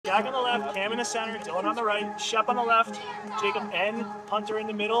Jack on the left, Cam in the center, Dylan on the right, Shep on the left, Jacob N, punter in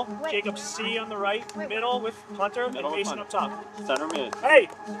the middle, Jacob C on the right, middle with punter, and Mason up top. Center mid. Hey,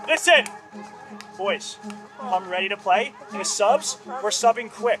 listen! Boys, I'm ready to play. In the subs, we're subbing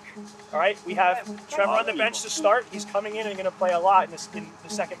quick. All right, we have Trevor on the bench to start. He's coming in and going to play a lot in the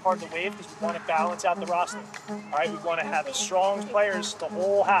second part of the wave because we want to balance out the roster. All right, we want to have strong players the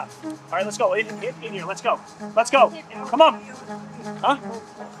whole half. All right, let's go. In here, let's go. Let's go. Come on. Huh?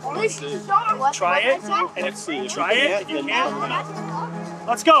 Try it. And if try it, if you can.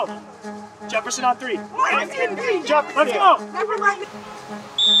 Let's go. Jefferson on 3. Jeff, let's go.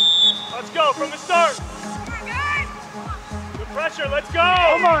 Let's go from the start. Good pressure. Let's go.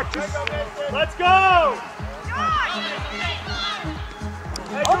 Come on. Let's go.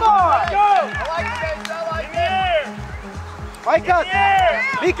 Come on. Let's go. In the air. Micah.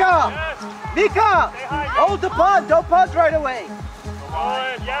 Mika. Mika. Hold the punt. Don't punt right away.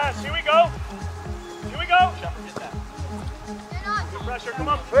 Good. Yes. Here we go. Here we go. Good pressure. Come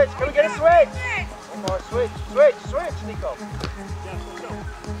on. Switch. Can we get a switch? One more. Switch. Switch. Switch, Nico. Yes. Let's go.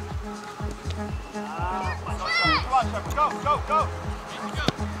 Come on, Trevor. Go, go, go.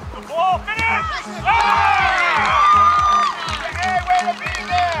 The ball, finish! Hey, way to be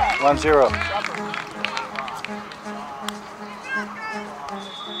there! 1-0.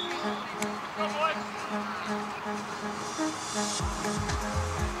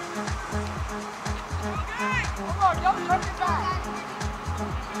 Come on, don't turn it back.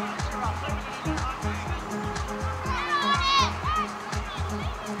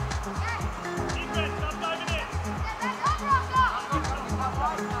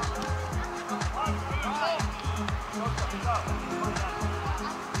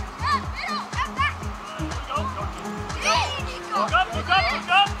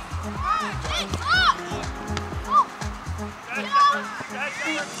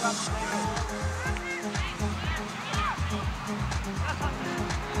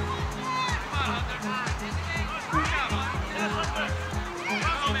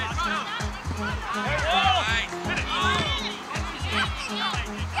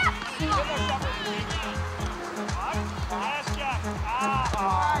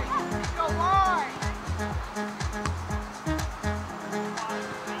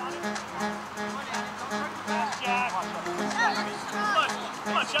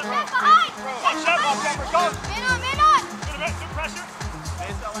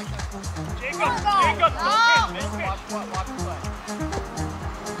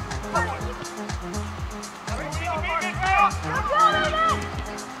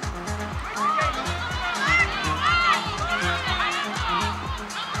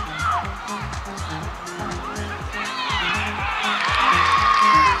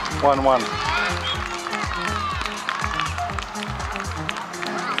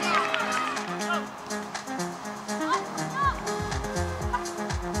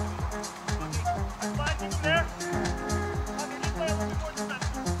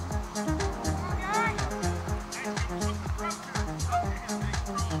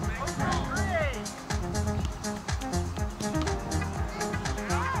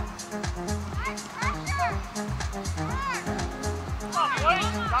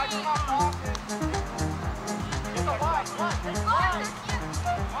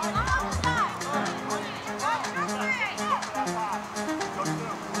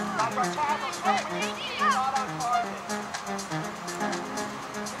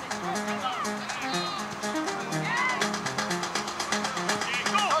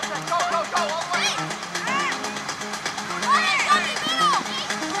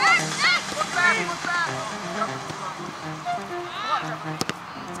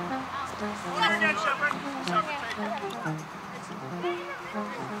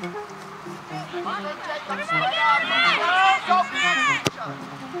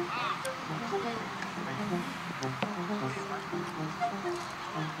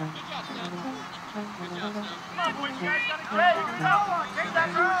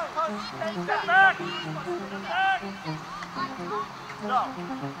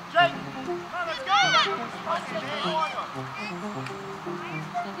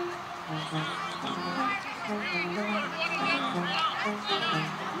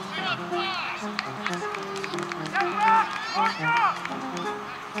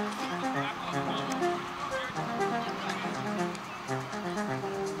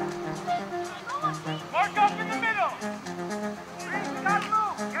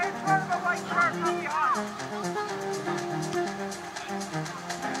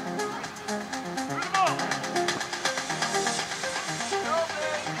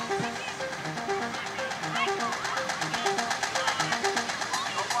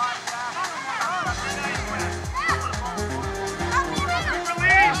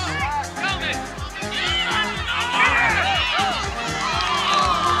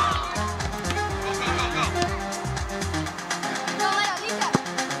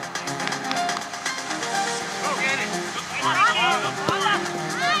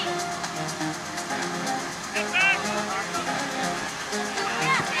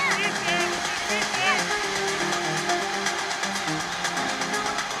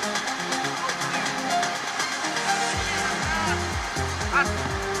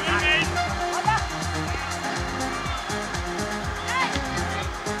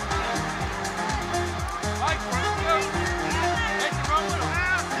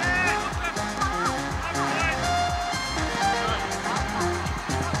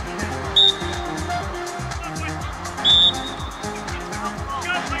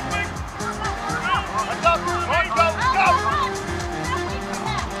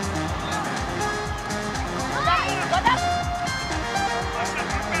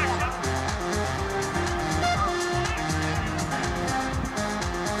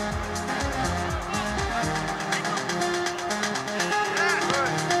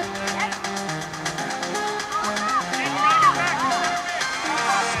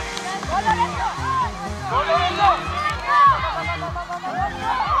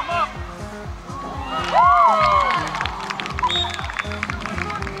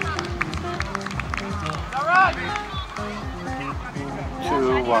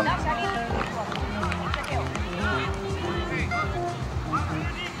 one. Come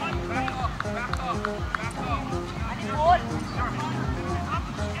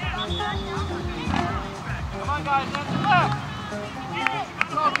on, guys, that's the left.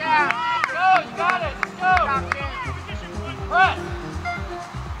 Go, Cat. Go, you got it. Let's go. Press.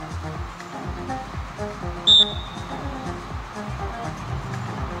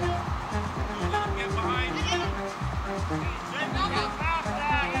 Get behind you.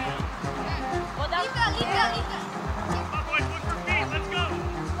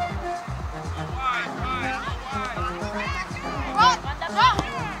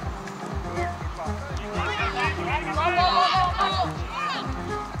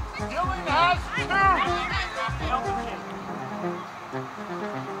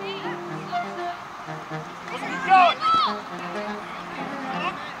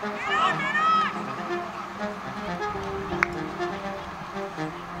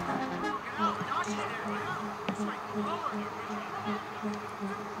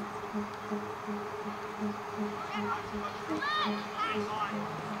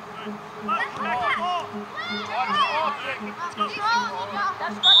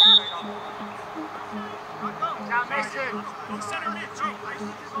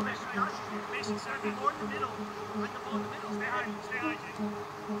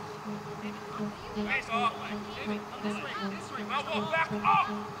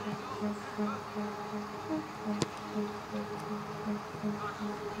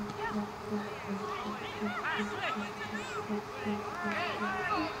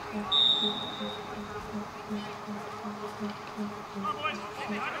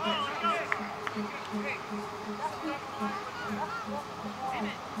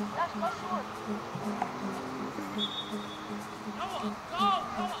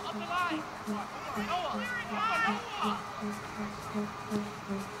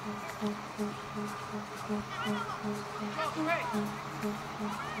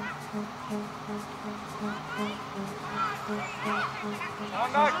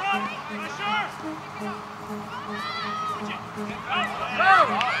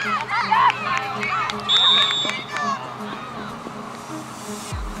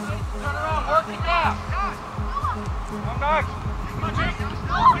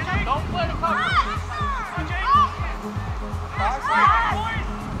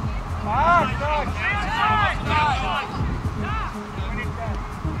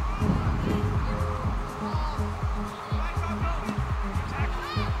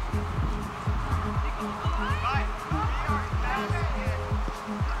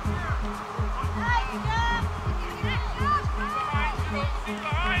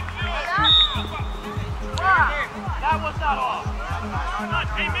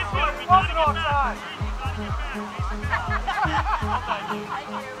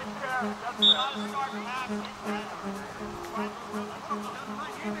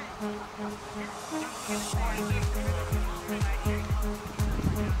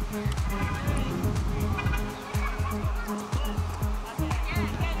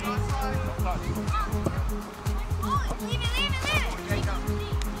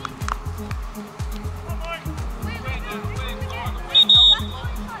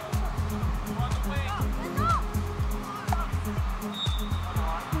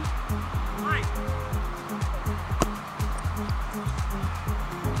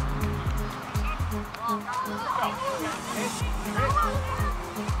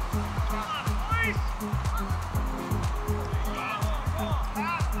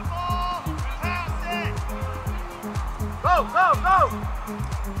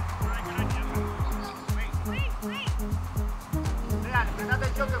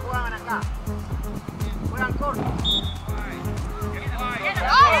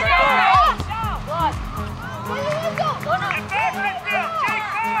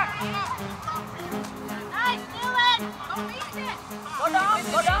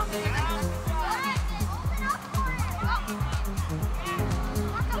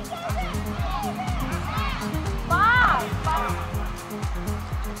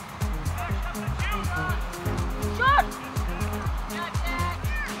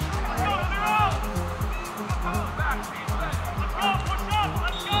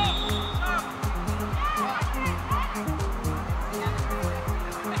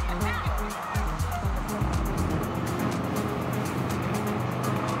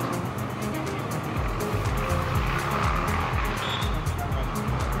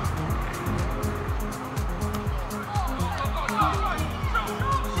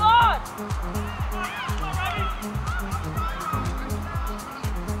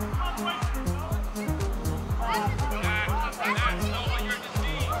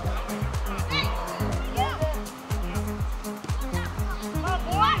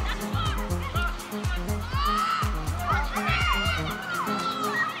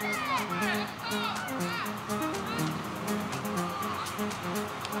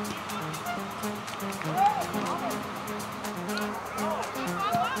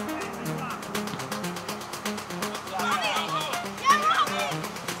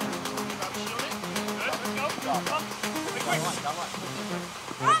 quick. Come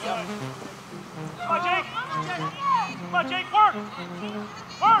on, Jake. Come on, Jake, work.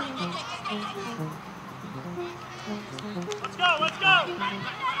 Work. Let's go, let's go.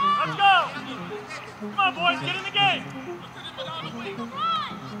 Let's go. Come on, boys, get in the game.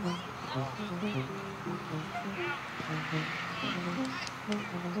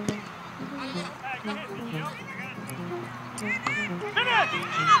 Finish!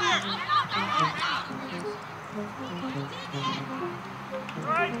 All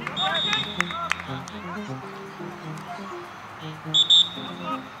right, keep working.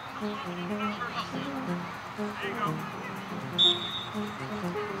 There you go.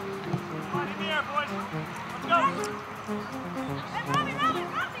 Come on, in the air, boys. Let's go.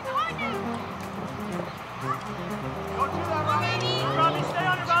 Go to that, Robbie. Robbie, stay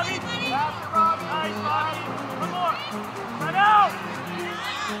on it, Robbie. That's it, Robbie. Nice, Robbie. One more. Right out.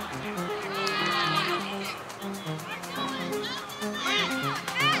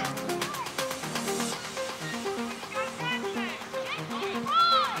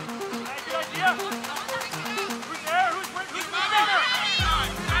 Good idea. Who's there? Who's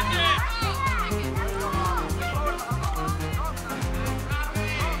there?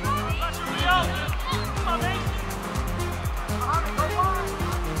 Pressure, Leo. Come on, mate.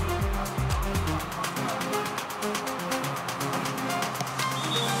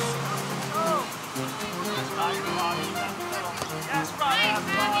 Yes,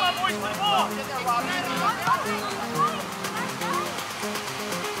 Robbie. Come on, boys, play ball. Get there, Robbie.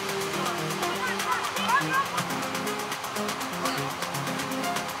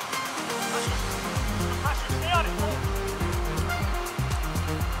 Pressure, stay on it.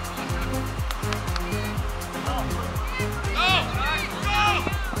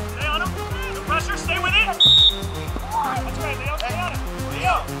 Stay on him. The pressure, stay with it. That's right, Leo. Stay on it.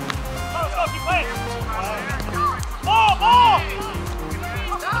 Leo. Let's go, keep playing. Ball, ball!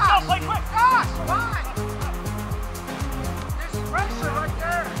 Let's go, play quick. Gosh, why? There's pressure right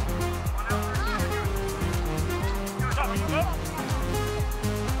there. Good job, are you good?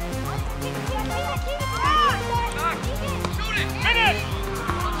 Finish!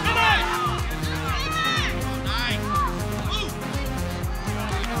 Finish!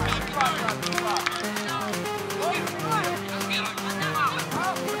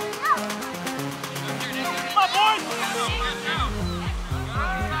 Come on, boys!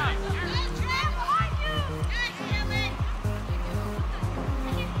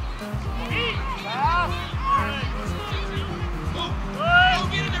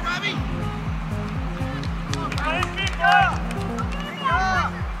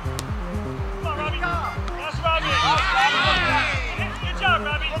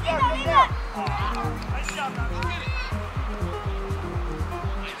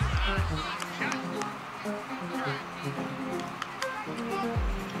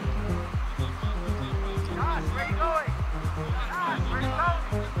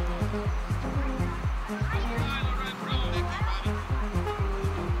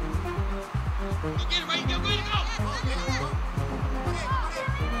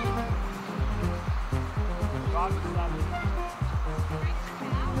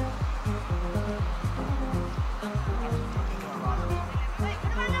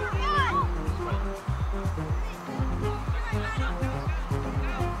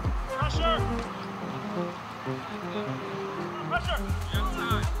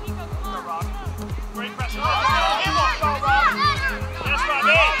 Great pressure. Yes,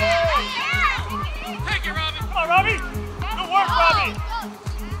 Robbie. Take it, Robbie. Come on, Robbie. Good work, Robbie.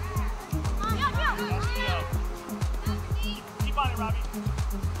 Keep on it, Robbie.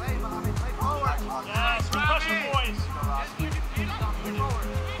 Play, Bobby. Play forward. Yes, good pressure, boys.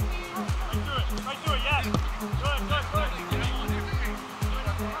 Right through it, yes. Good. That's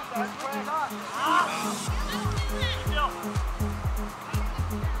where it's on. Good deal.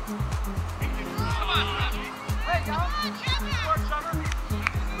 Hey, go. Good work, Trevor.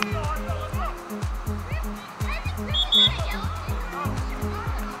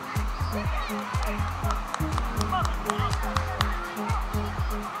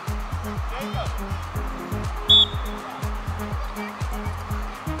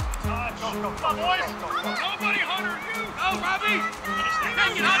 Come on, boys. Nobody harder than you. Go, Robbie.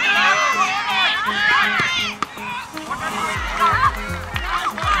 Take it on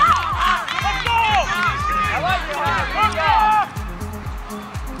Let's go. I like it, Robbie. Work back.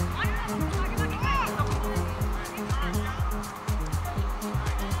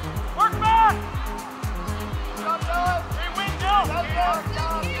 Work back. Hey, win, Bill.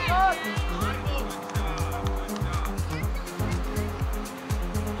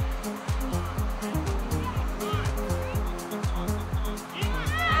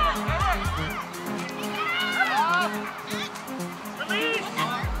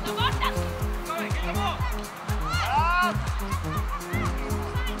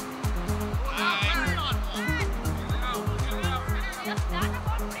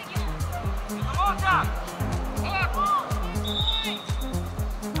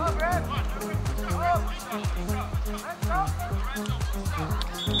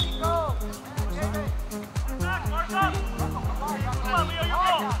 Mark up. Come on, Leo, your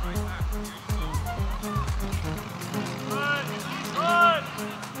ball. Good. Good.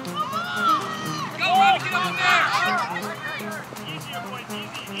 Go, Robbie, get up there! Easier, boys.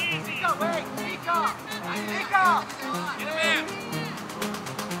 Easy. Mika, wait! Mika! Mika! Get him in!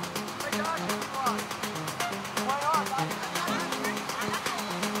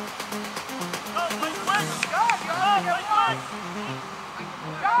 Go, play quick. Go, play quick.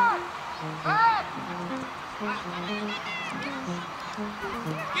 Back!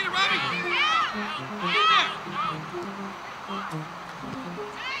 Get it, Robbie! Get in there!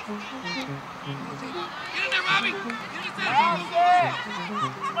 Get in there, Robbie! Get it Pass there! it!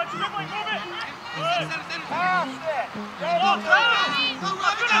 Too much dribbling, move it. Good. Pass it! Go, go. Go,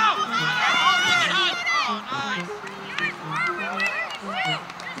 Robbie, go! Oh, nice!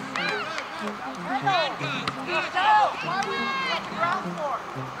 Let's go! Why are we on the ground for?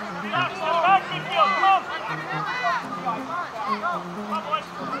 Yeah, step back, midfield. Come on. Come on, boys.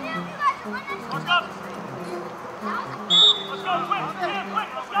 Mark up. Let's go, quick. Get in, quick.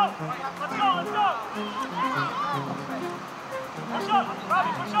 Let's go. Let's go. Push up.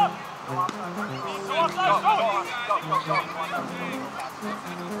 Robbie, push up. Go offside. Go.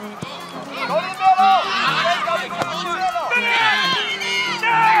 Go to the middle! Go to the middle!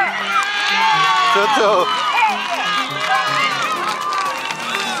 Tutu.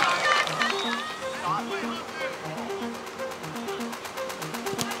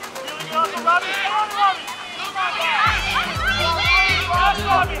 Really good on Robbie. Come on, Robbie. Yes,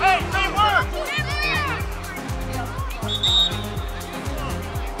 Robbie. Hey, great work.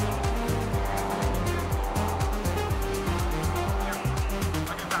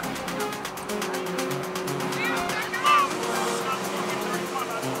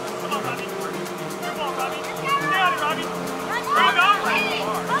 Come on, Robbie. Your ball, Robbie. Stay on it, Robbie. There you go.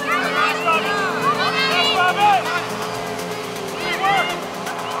 Yes, Robbie. Yes, Robbie. Great work.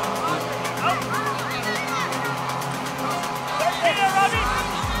 Stay there, Robbie.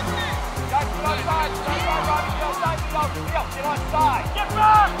 Guys, get outside, Robbie, get outside, get outside. Get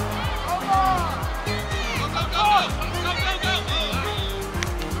back. Come on!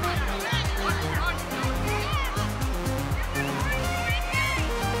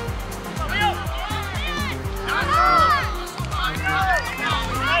 Leo.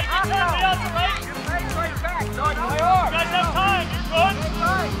 Hey, get there, Leo. Right. Right back, Dodge, my You arm. guys have time. You're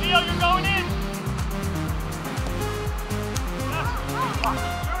good. Leo, you're going in.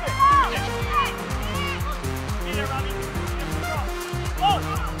 Be there, Robbie. Oh!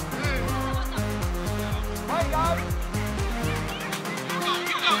 Right, guys.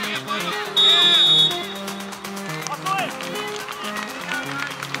 I'll go in.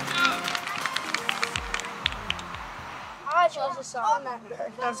 I chose the song.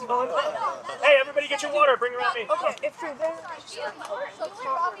 Hey, everybody get your water. Bring it around me. Okay, if you're there,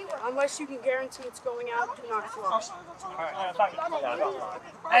 unless you can guarantee it's going out, do not throw. All right, fuck it.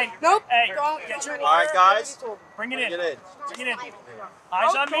 Hey, Nope. Hey, Don't get your do water. All right, guys. Bring it in. Get in. Bring it in.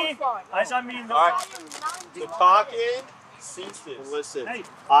 Eyes on me. Eyes on me. No All right. talking. The talking ceases. Listen. Hey.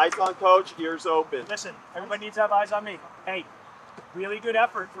 Eyes on coach, ears open. Listen, everybody needs to have eyes on me. Hey, really good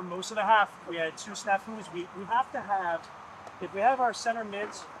effort for most of the half. We had 2 snafus. We have to have, if we have our center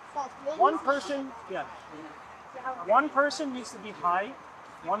mids, one person needs to be high,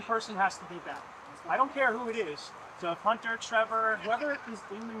 one person has to be back. I don't care who it is. So if Hunter, Trevor, whoever is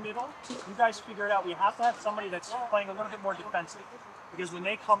in the middle, you guys figure it out. We have to have somebody that's playing a little bit more defensive. Because when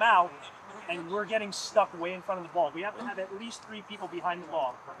they come out and we're getting stuck way in front of the ball, we have to have at least 3 people behind the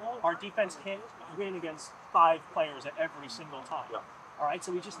ball. Our defense can't win against 5 players at every single time. Yeah. All right,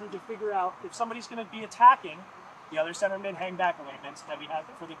 so we just need to figure out if somebody's going to be attacking, the other center mid hang back a little bit. So that we have,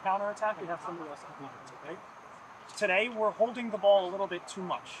 for the counter attack, we have somebody else to okay? Today, we're holding the ball a little bit too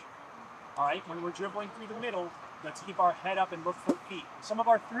much. All right, when we're dribbling through the middle, let's keep our head up and look for feet. Some of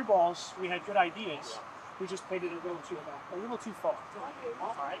our through balls, we had good ideas. We just played it a little too far.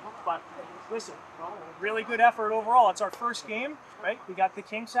 All right, but listen, really good effort overall. It's our first game, right? We got the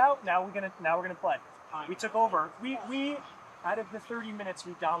kinks out. Now we're gonna play. We took over. We out of the 30 minutes,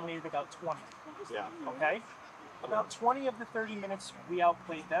 we dominated about 20. Yeah. Okay. About 20 of the 30 minutes, we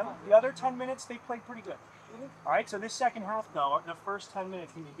outplayed them. The other 10 minutes, they played pretty good. All right, so this second half, though, the first 10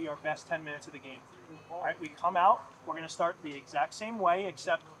 minutes need to be our best 10 minutes of the game. All right, we come out, we're going to start the exact same way,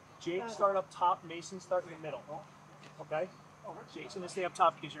 except Jake start up top, Mason start in the middle. Okay? Jake's going to stay up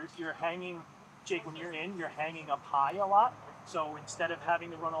top because you're hanging, Jake, when you're in, you're hanging up high a lot. So instead of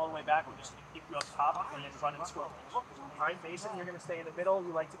having to run all the way back, we're just going to keep you up top and then run and score. All right, Mason, you're going to stay in the middle.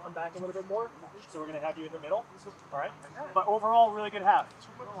 You like to come back a little bit more, so we're going to have you in the middle. All right, but overall, really good half.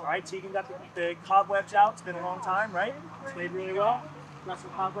 All right, Tegan got the cobwebs out. It's been a long time, right? Played really well. Got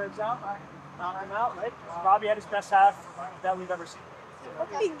some cobwebs out. Knocked them out, right? Robbie had his best half that we've ever seen. All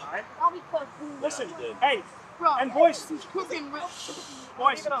right. Listen, hey, and boys, even 100%,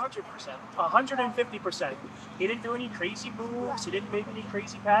 150%. He didn't do any crazy moves. He didn't make any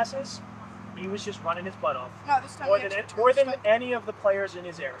crazy passes. He was just running his butt off. No, this time More than any of the players in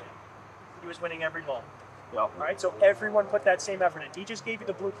his area. He was winning every ball. Yep. All right, so everyone put that same effort in. He just gave you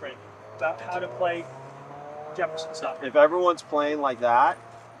the blueprint about how to play Jefferson stuff. If everyone's playing like that,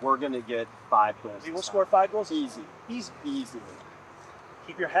 we're going to get 5 goals. We will score 5 goals. Easy. Easy. Easily.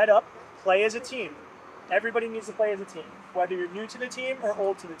 Keep your head up. Play as a team. Everybody needs to play as a team. Whether you're new to the team or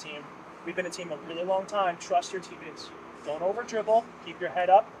old to the team, we've been a team a really long time. Trust your teammates. Don't over dribble. Keep your head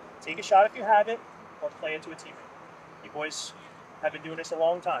up. Take a shot if you have it, or play into a teammate. You boys have been doing this a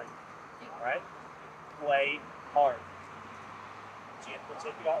long time. All right? Play hard. Let's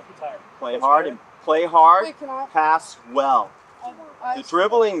take you out if you're tired. Play hard and play hard. Wait, can I- Pass well. The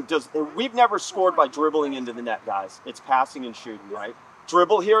dribbling does. We've never scored by dribbling into the net, guys. It's passing and shooting, right?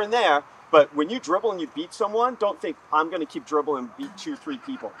 Dribble here and there, but when you dribble and you beat someone, don't think I'm going to keep dribbling and beat 2 or 3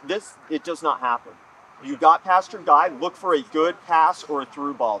 people. It does not happen. You got past your guy. Look for a good pass or a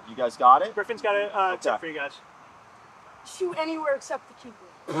through ball. You guys got it? Griffin's got a tip for you guys. Shoot anywhere except the keeper.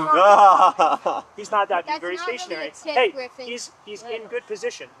 He's not that That's very not really stationary. a tip, Hey, Griffin. he's in good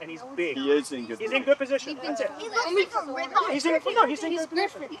position and he's big. He is in good He's position. in good position. That's it. He looks like a rhythm. He's in good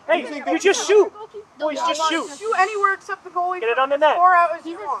position. Hey, you just shoot. Boys, just shoot. Shoot anywhere except the goalie. Get it on the net. 4 out as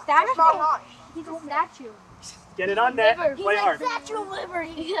He's you a want. statue. That's not much. He's a statue. Get it on net. He's Play like hard. Statue of Liberty.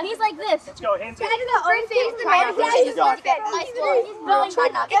 He's like this. Let's go. Hands in. Griffin, he's the What you got? He's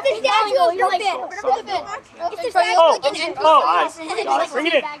going not. It's the statue of Griffin. It's the statue Oh, like an empty oh, sauce. nice. And it's Guys, like bring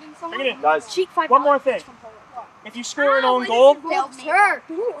it in. teabagging someone. Bring it in. Guys, One more thing. If you score an own goal, Sure.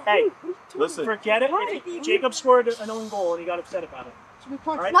 hey, listen. forget it. If Jacob scored an own goal and he got upset about it.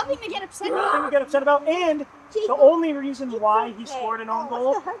 All right? Nothing to get upset Nothing about. to get upset about. And the only reason why he scored an own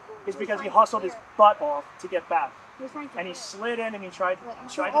goal is because he hustled his butt off to get back. And he slid in and he tried to break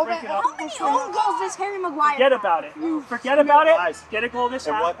it up. How many own goals does Harry Maguire Forget about it. Forget about it. Guys. Get a goal this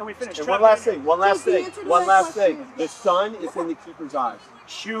And half and we finish. And one last thing. One last thing. The sun is in the keeper's eyes.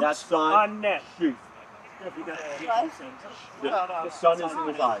 Shoot That sun. on net. Shoot. If you got The sun is in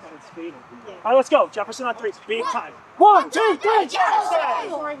his eyes. All right, let's go. Jefferson on 3. Big time. 1, 2, 3.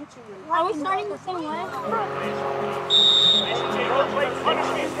 Are we starting the same way?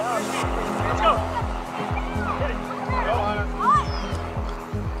 Let's go. Get it.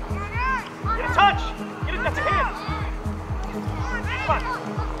 Get a touch. Get it. That's a hand. Come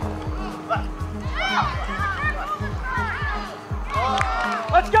on.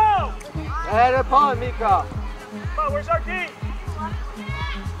 Let's go. Head upon, Mika. Come on, where's our D? It's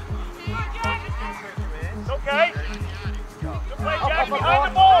okay. Good play, Jack.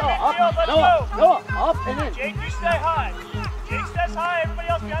 Behind the ball. Midfield. Let's go. Noah, up and in. Jake, you stay high. Jake stays high. Everybody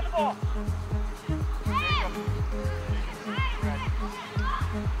else behind the ball.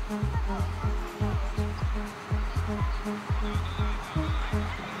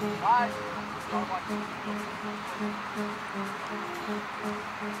 Bye.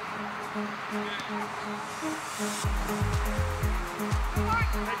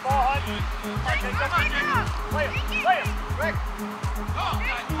 Hey, ball, Hunt. Take that back. Play it. Play it. Rick.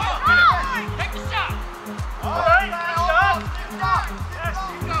 Take the shot. All right, good shot. Yes.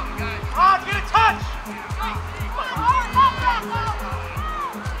 Get a touch.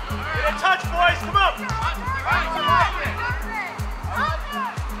 Get a touch, boys. Come on.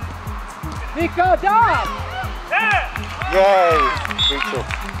 Mika, down. Yeah. Yay. Rachel.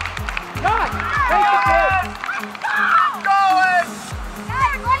 Down. Take the kid.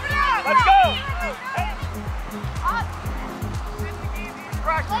 Let's go.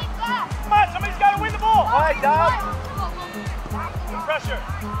 Come on, somebody's got to win the ball. All right, Dom. Pressure.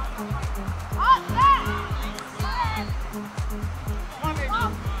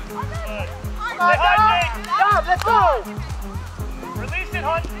 Stay high, Jake. Down, let's go. Release it,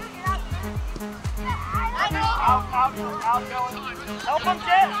 Hunt. Out going. Help him,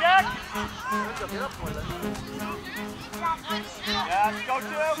 Jack. Yeah, let's go, 2.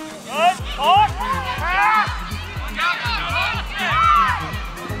 Good. Talk.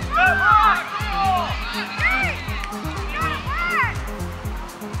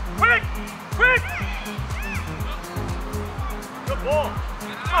 Quick! Quick! Good ball.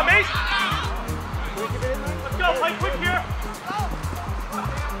 Come on, Mason. Let's go. go. Play quick here.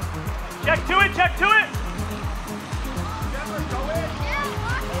 Check to it. Check to it.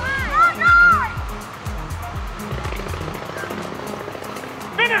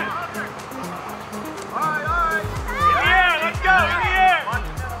 Finish. In the air. Let's go. In the air.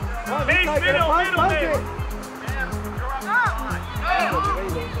 Base middle. Middle there.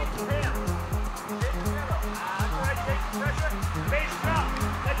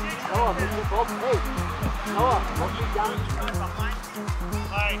 Noah, make your ball play. Noah, don't be down.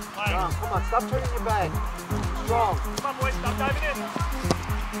 Come on, stop turning your back. Strong. Come on, boys, stop diving in.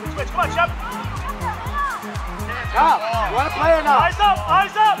 Switch, come on, Shep. Now, you want to play or not? Eyes up,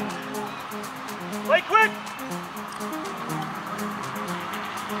 eyes up. Play quick.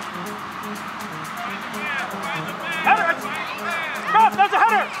 Header. Cross, that's a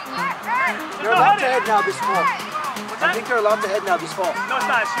header. You're allowed to head now this fall. What's I that? think you're allowed to head now this fall. No, it's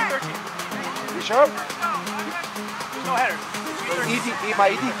not. It's U13. You sure? There's no header. It's U13. My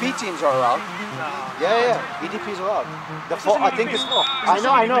EDP teams are allowed. Yeah. EDP is allowed. The fall, I think it's fall.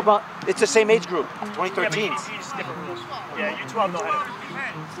 I know, but it's the same age group. 2013. Yeah, but EDP is different rules. Yeah, U12 no header.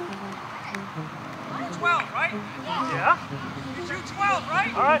 12, right? Yeah. It's U12,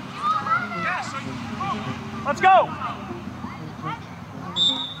 right? All right. Yeah, so you Let's go.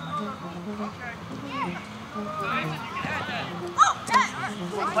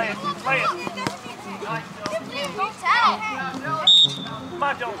 Play it. Play it. Come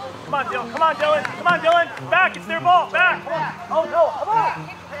on, Dylan. Come on, Dylan. Come on, Dylan. Come on, Dylan. Back. It's their ball. Back. Oh no, come on!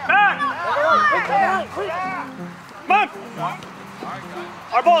 Back. Come on.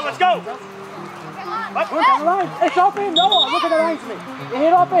 Our ball. Let's go. Look at the line. It's open. Noah, look at the line to me. You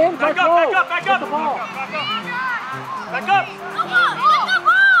hit off of him. Back up. Back up. Back up. Get the ball. Back up.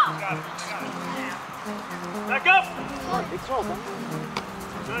 Back up. Big throw, man.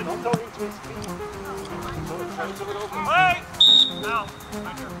 Good. Don't throw into his feet. Hey. Now.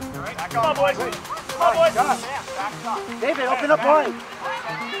 Come on, boys. Come on, boys. David, open up wide.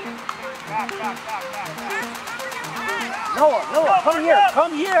 Noah, come here.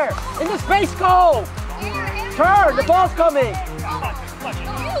 Come here. In the space, go. Turn. The ball's coming.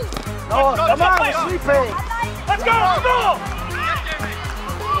 Noah, come on. We're sleeping. Let's go. Let's go.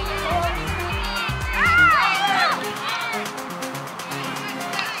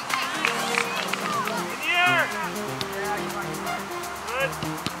 Good.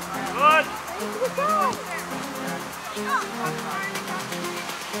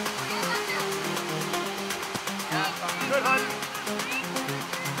 Good, Hunt.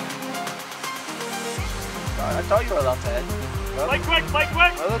 I thought you were allowed to head. Play quick, play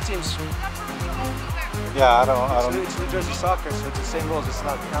quick. Other teams. Yeah, I don't. It's New Jersey soccer, so it's the same rules. It's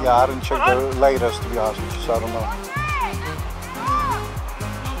not. Yeah, I didn't check the latest, to be honest with you, so I don't know.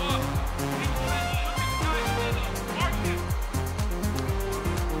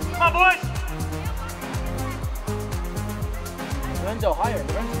 Come on, boys. Lorenzo, higher.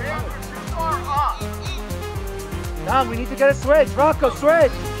 Dom, we need to get a switch. Rocco,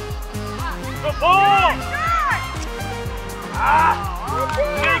 switch. Good ball.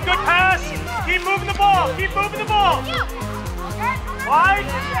 Okay, good pass. Keep moving the ball. Keep moving the ball. Wide.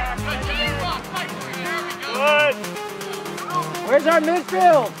 Good. Where's our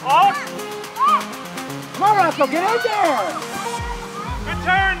midfield? Off. Come on, Rocco, get in there. Good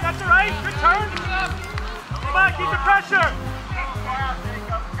turn. That's all right. Good turn. Come on, keep the pressure.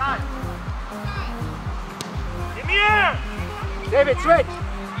 In the air. David, switch.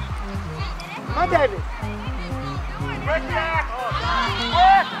 Come on, David. Quick back.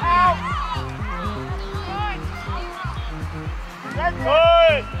 Quick out.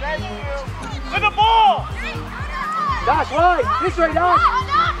 Good. Thank you. To the ball. Dash, wide. This way, Dash.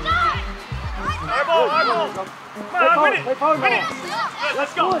 Our ball. Come on, win it. Play forward, Win it. Noah. Good,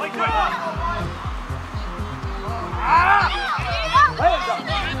 let's go. Play quick.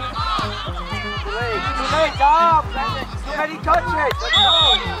 Too late, Dom. Too many touches. Let's go.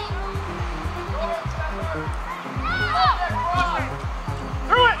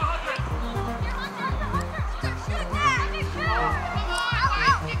 Through it.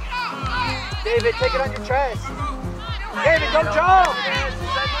 David, take it on your chest. David, don't jump.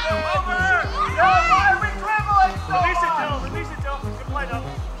 Release it, Dill. Release it, Dill. Good play, though.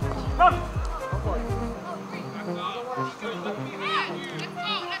 Come.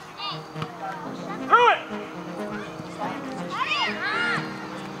 Through it.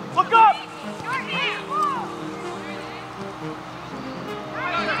 Look up.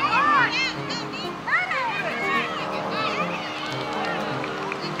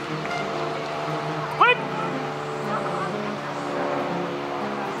 Quick.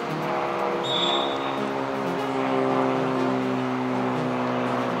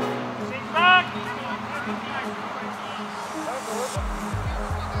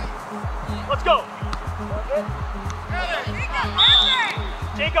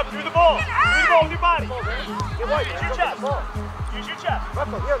 Jacob, through the ball. Through the ball with your body. Use your chest. Use your chest.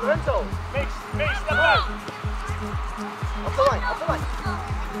 Rocco, here, Lorenzo. Mace, step back. Up the line, up the line.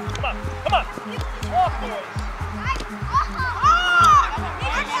 Come on, come on. Off, boys.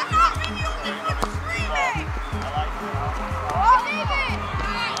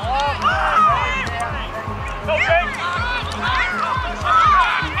 Go, Jake.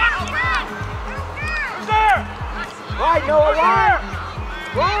 Who's there? Right, Noah, right.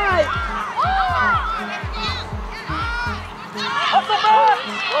 Right. Hustle back.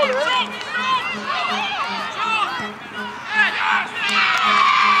 Go, Lorenzo.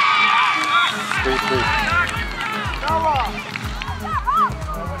 3-3. Noah.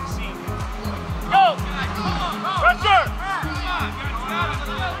 Go. Pressure.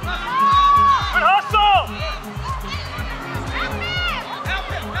 Good hustle.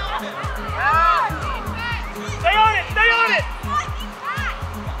 Stay on it. Stay on it.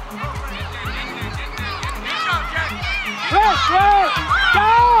 Chris, go!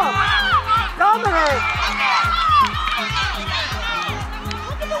 Dominate!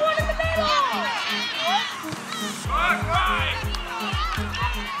 Look at the one in the middle!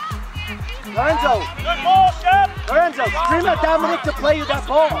 Lorenzo, Good ball, Shep. Lorenzo, scream at Dominic to play you that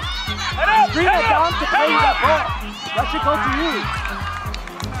ball. Head up. Scream Head at Dom up. to play you that ball. That should go to you.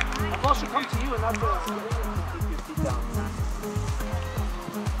 That ball should come to you and not to keep your feet down.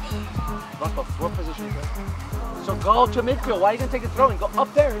 Rocco, what position is that? So go to midfield. Why are you going to take the throw and go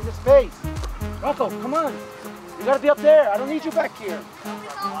up there in the space? Rocco, come on. You got to be up there. I don't need you back here.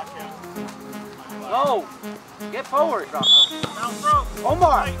 No. Get forward, Rocco.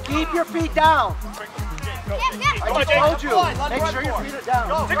 Omar, keep your feet down. I just told you. Make sure your feet are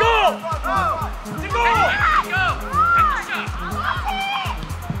down. To goal. To goal.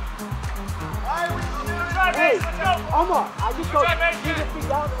 Hey, Omar, I just told you. Keep your feet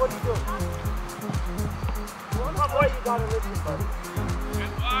down. What are you doing? Boy, you gotta listen, buddy.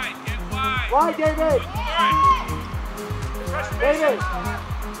 Get wide. Why, David? David.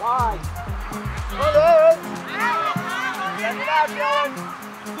 Why? Go, David. Send it out, Dylan.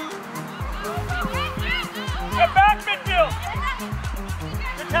 Get back, midfield.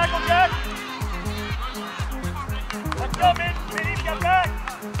 Good tackle, Jack. Let's go, Middy. Get back.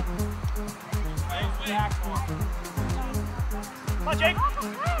 Come on, Jake.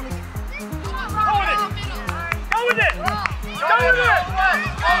 Go with it. Go with it! Go with it!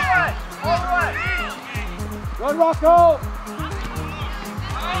 All right! Good, Rocco.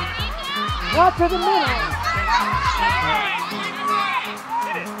 Not to the middle.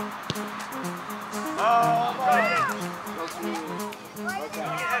 Hit it.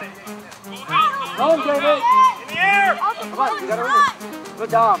 Go, David. In the air! Come on, you gotta win it. Good,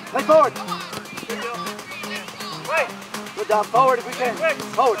 Dom. Play forward. Wait! Good, Dom. Forward if we can.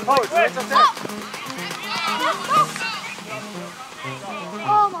 Forward. Raise up there.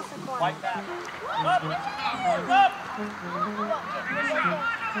 Almost a corner. Fight back. Up!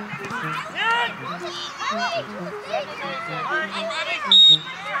 Here!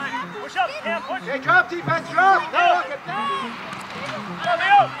 Push up, Cam, push! Okay, drop, defense, drop! No!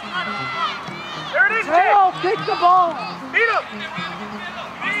 Leo! There it is, Jake! Tail, kick the ball! Beat him!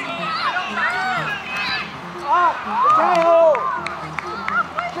 Tail!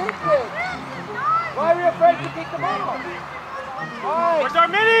 Kick it! Why are you afraid to kick the ball? Why? Where's our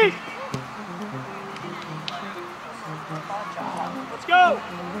mini? Let's go!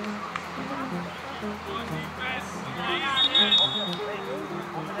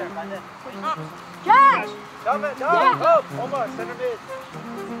 Jack! Dumb it, dumb! Up! Omar, center mid.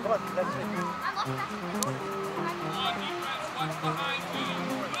 Come on, that's it.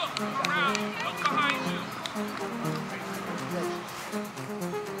 Look behind you.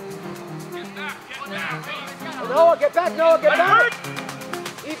 Get back. Noah, get back, Noah, get back!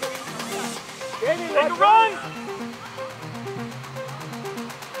 Even. Take a run!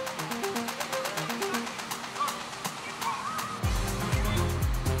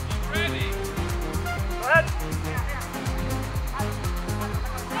 Ready. Go ahead.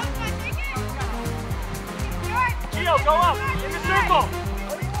 Gio, go up! In the circle!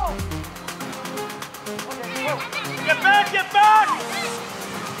 Get back! Get back!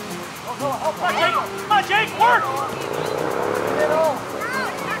 Come on, Jake! Work!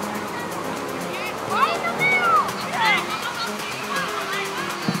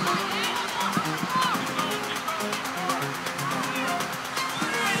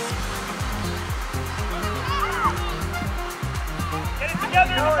 Get it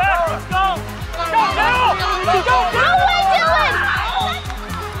together in the back! Let's go! Let's go, Carol! Let's go, Carol! Dylan!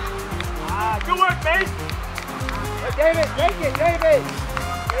 Good work, mate! Hey, David, take it, David!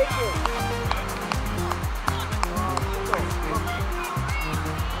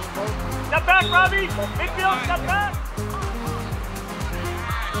 Robbie. Midfield, step back.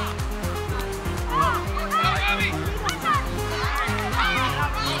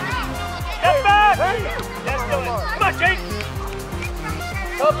 Step back. Yes, Dylan. Come on, Jake.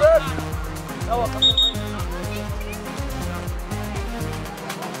 Go, Brooke. Noah, come in.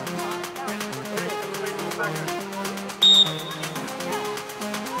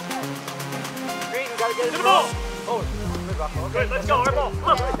 Green, you gotta get it. To the ball. Oh, good, Rocco. Good, let's go, our ball. Come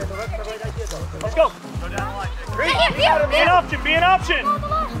on. That's the right idea, though. Let's go. Go down the line. Green, we got him Be an here. option, be an option.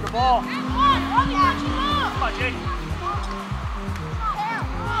 Good ball. Come on, Jake.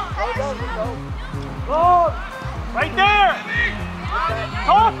 Go down, Rico. Go. Right there.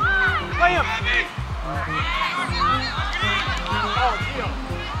 Talk. Play him. Oh, Gio.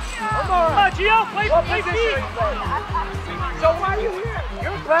 Come on, Gio. Play What feet. position are you playing? So why are you here?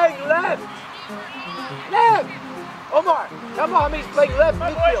 You're playing left. Left. Omar, come on, he's playing left My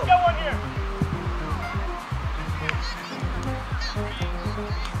boys, midfield. go one here.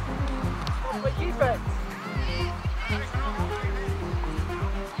 Play defense.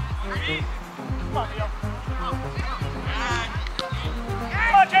 Come on, Leo.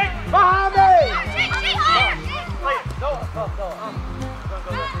 Come on, Jake. Mohammed! Play it. Noah, go.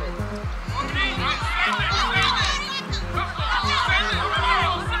 Go left mid.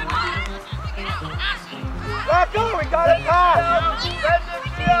 Rocco, we got to pass.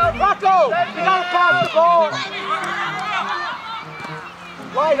 Rocco, we got to pass the ball.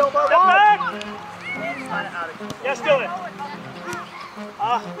 Wide, Omar, Step wide. back. Yes, Dylan.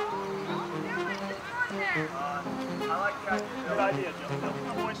 Good idea, Joe. Come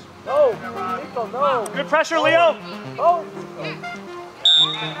on, boys. No, Nico, no. Good pressure, Leo. Oh.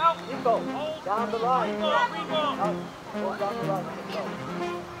 Nico, down the line. Go down the line.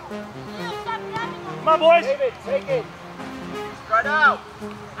 Come on, boys. David, take it. Spread out.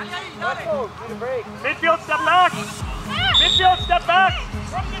 Rocco, need a break. Midfield, step back. Midfield, step back.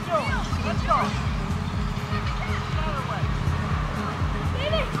 What are you doing? Let's go.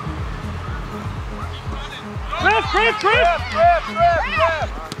 Grip.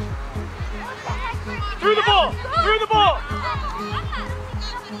 Through the ball.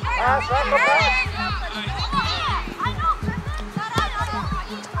 Pass, Rocco, pass.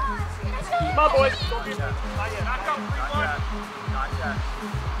 Come on, boys. Don't be that. Not yet. Not yet.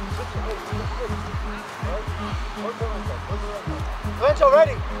 Lorenzo,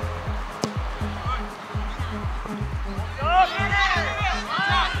 ready. Up.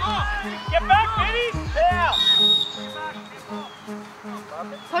 Get back, baby. Stay out.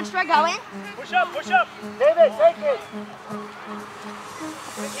 Coach, do I go in? Push up. David, take it.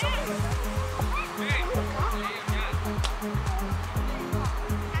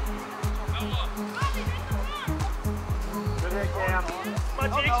 Good hit, Cam.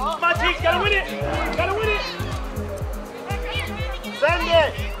 Come on, Teeks. Gotta win it. Send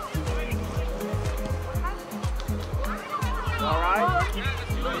it. All right.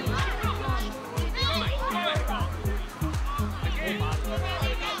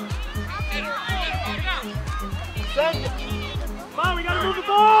 Send it. Come on, we gotta move the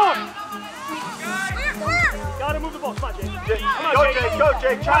ball. Gotta move the ball. Come on, Jake. Come on, Jake. Go,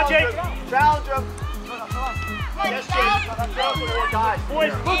 Jake. Come on, Jake. Challenge him. Yes, Jake. Guys.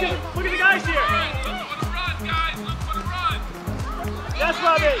 Boys, look at the guys here. Yes,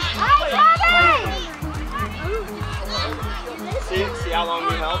 Robbie. See how long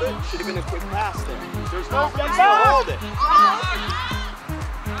we held it? Should have been a quick pass there. There's no place to hold it.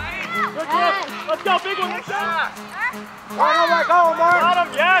 Good kick. Let's go, big one. Go, Omar. Got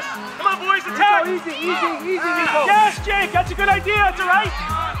him, yes. Come on, boys, attack. Easy, Nico. Yes, Jake, that's a good idea. That's all right.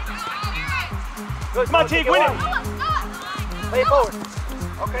 Good, Come on, Teague, win it. Play it forward.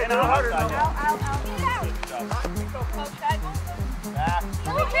 Okay, now harder. Let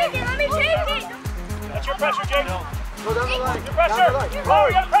me take it. That's your pressure, Jake. Go down the line. Your pressure. Oh,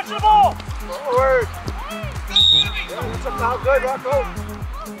 we gotta pressure the ball. Forward. That's a foul. Good, Rocco.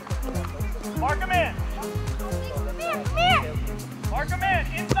 Mark him in. Mark him in.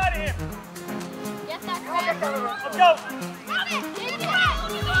 Inside of him. Let's go.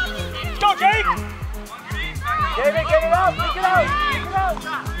 Let's go, Jake. David, get it out. Pick it out.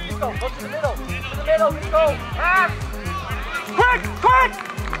 Nico, go to the middle. Nico. Pass. Quick.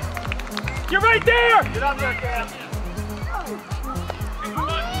 You're right there. Get up there, Cam.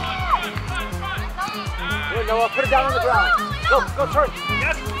 Here, Noah, put it down on the ground. Go, turn.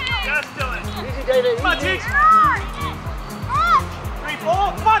 Yes, Dylan. Easy, David. Come on, Easy. Teeks. 3 ball.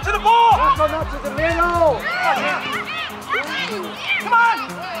 Come on, to the ball. Rocco, not to the middle. Come on.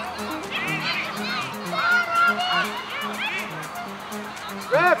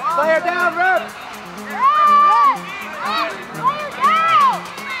 Red. Rep, player down, rep.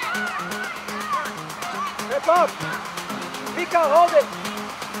 Rep up. Nico, hold it.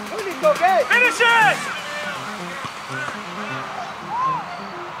 Good, Nico, get. Finish it!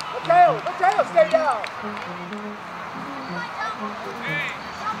 Mateo, stay down.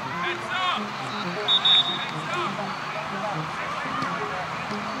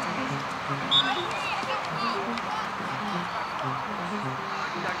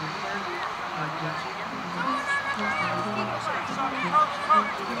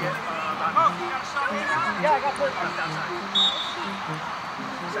 Yeah, I got put.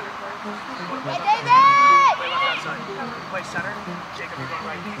 Hey, David! Play left outside. Play center. Jacob, you're going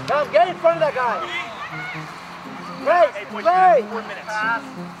right. Tom, get in front of that guy. Play, Hey, boys, play. 4 minutes.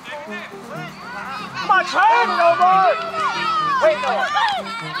 Come on, Trey. No more. Wait, no.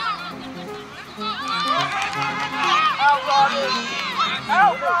 Out, Robin.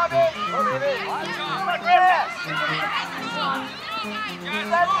 Out, Robin. Come on, Chris.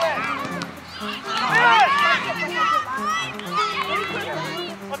 That's it.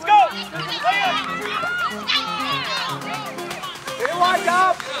 Let's go! Play it! Get it wide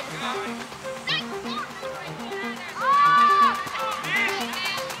up.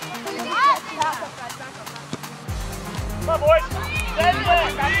 Come on, boys! That's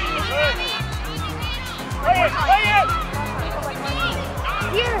it! Good. Play it! Play it!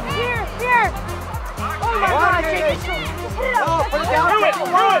 Here! Oh my God, take it. Just hit it No, up. put it down. Do it! Do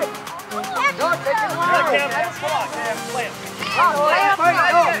it! No, take it Come on, wide. Cam. Come on, Cam. Play it. No,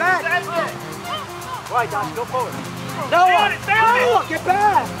 Matt. Right, Josh, go forward. Stay on it! Stay on it! Noah, get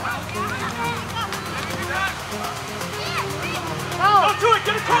back. Go to it!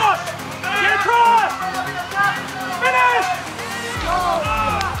 Get across! Get across! Finish!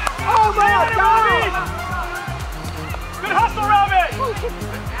 Oh my God. Good hustle, Robin!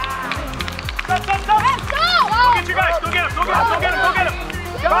 Stop! Let's Go get your guys! Go get him! Go get him! Go get him! Go get him!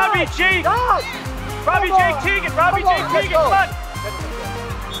 Robbie G! Josh. Robbie J. Teagan! Robbie J. Teagan! Come on!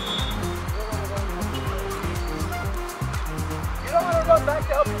 You don't want to run back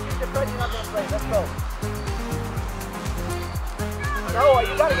to help your future friend. You're not going to play. Let's go. Noah,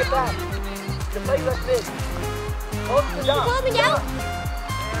 you got to get back. The play left mid. Hold it down. Moving out.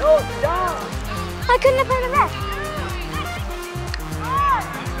 Noah, sit down. I couldn't have heard of that.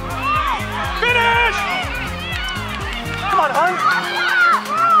 Finish! Come on, Hunt!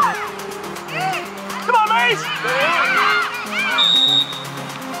 Come on, Mace!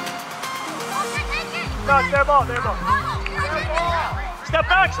 No, their ball, their ball. Step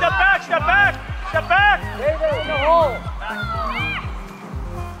back, step back, step back, step back! David in the hole.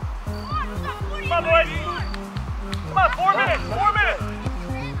 Come on, boys! Come on, 4 minutes, 4 minutes!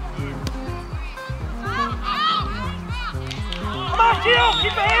 Come on, Gio,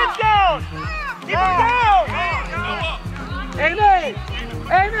 keep the hands down! Keep them down! Amy!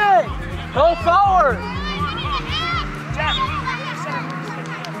 Amy! Go forward! Jack,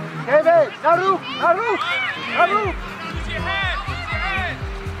 David! Naru! Naru! Naru!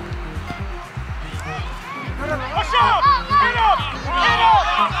 push up! Hit him! Hit him!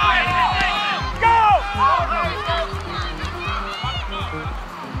 Go!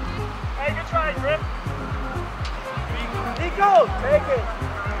 Hey, good try, Grip. Nico! Take it!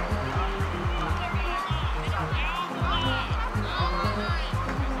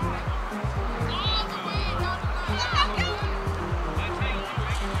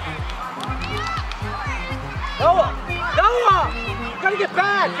 Noah! Noah! You gotta get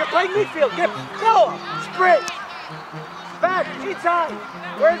back! You're playing midfield! Get Noah! Sprint! Back! Inside!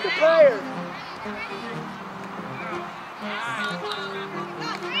 Where's the player?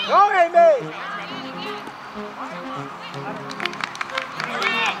 Go, Amy!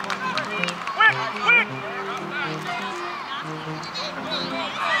 Quick! Quick!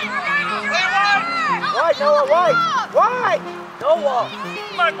 Wide, Noah, wide! Wide! Noah!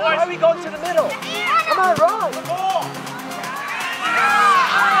 Come on, Why are boys! we going to the middle? Come on, run! Ball!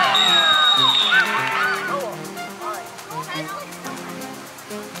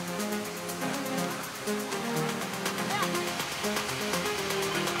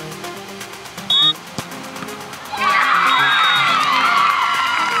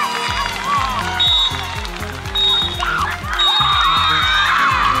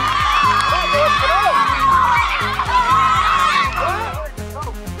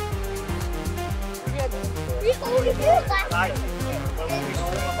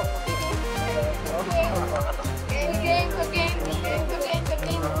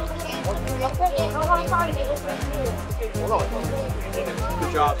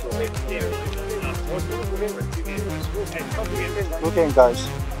 Good job. Good game, guys.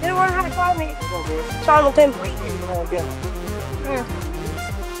 They don't want to high five me. Donald Tim.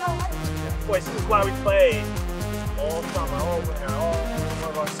 Boys, this is why we play all summer, all winter, all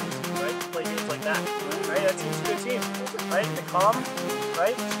of our seasons, right? Play games like that, right? That team's a good team, right? They come,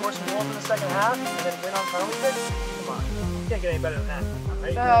 right? Score some goals in the second half, and then win on penalty kicks. Come on, you can't get any better than that,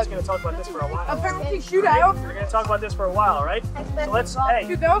 right? We're just gonna talk about this for a while. A penalty shootout. We're gonna talk about this for a while, right? So let's,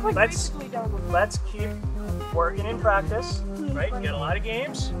 Dude, that was like let's basically done. let's keep working in practice, right? We got a lot of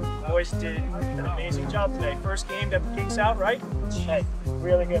games. Boys did an amazing job today. First game that kicks out, right? Hey,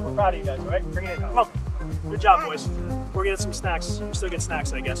 really good. We're proud of you guys, all right? Bring it in. Come on. Good job, boys. We're getting some snacks. We still get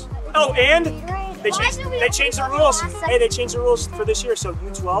snacks, I guess. Oh, and they changed the rules. Hey, they changed the rules for this year, so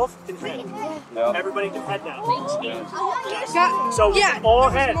U12 can head. Everybody can head now. So we can all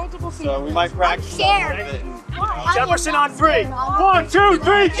head. So we might practice. Scared. Jefferson on 3. 1, 2,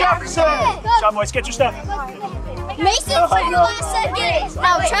 3, Jefferson! Good job, boys. Get your stuff. Mason scored last second.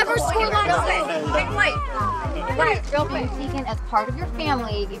 Now Trevor scored last second. Real quick, taken as part of your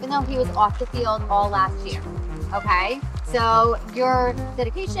family, even though he was off the field all last year. Okay? So your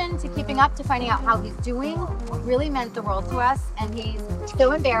dedication to keeping up, to finding out how he's doing, really meant the world to us, and he's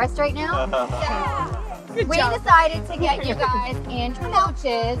so embarrassed right now. So we decided to get you guys and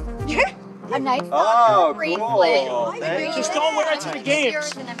coaches a nice bracelet. Just don't wear it to the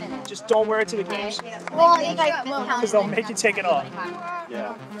games. Just don't wear it to the games. Well, you guys Because they'll make you take it off.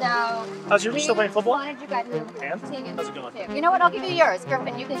 Yeah. So How's your still playing football? wanted you guys to And? Tegan. How's it going? You know what? I'll give you yours,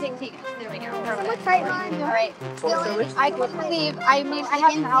 Griffin. You can take Tegan. There we go. Perfect. All right. I couldn't believe. I mean, I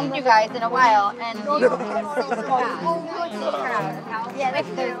haven't seen you guys in a while, and you were so proud of how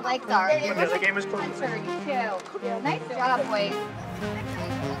quick their legs are. Yeah, the game is cool. Nice job, boys.